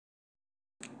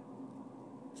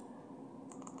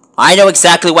I know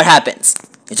exactly what happens.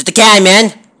 It's just a can,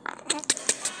 man.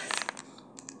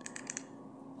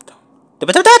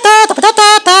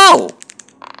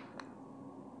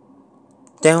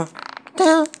 Down,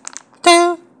 down,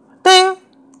 down, down.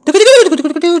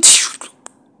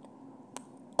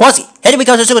 Quasi, heading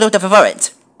because of the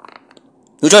forest.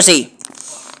 New Jersey.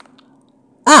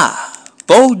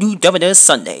 Bold New Governor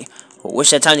Sunday. Wish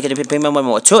that time to get a payment one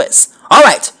more tourists.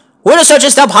 Alright, we're gonna start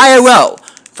just up higher row.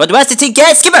 For the rest of the team,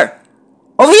 get Skipper.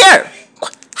 Over here.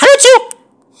 How did you?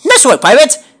 Nice work,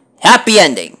 pirate. Happy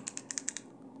ending.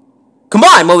 Come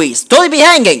on, Maurice. Don't be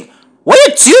hanging. What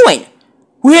are you doing?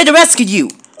 We're here to rescue you.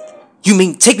 You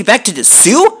mean take me back to the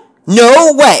zoo?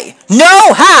 No way.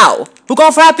 No how. We're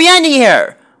going for a happy ending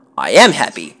here. I am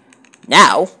happy.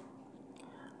 Now,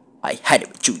 I had it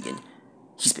with Julian.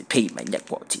 He's been paying my neck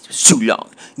royalties for too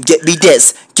long. Get me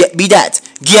this. Get me that.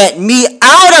 Get me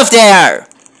out of there.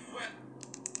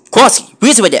 Quasi,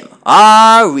 reason with him.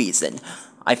 Reason.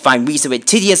 I find reason with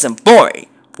tedious and boring.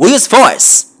 We'll use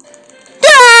force.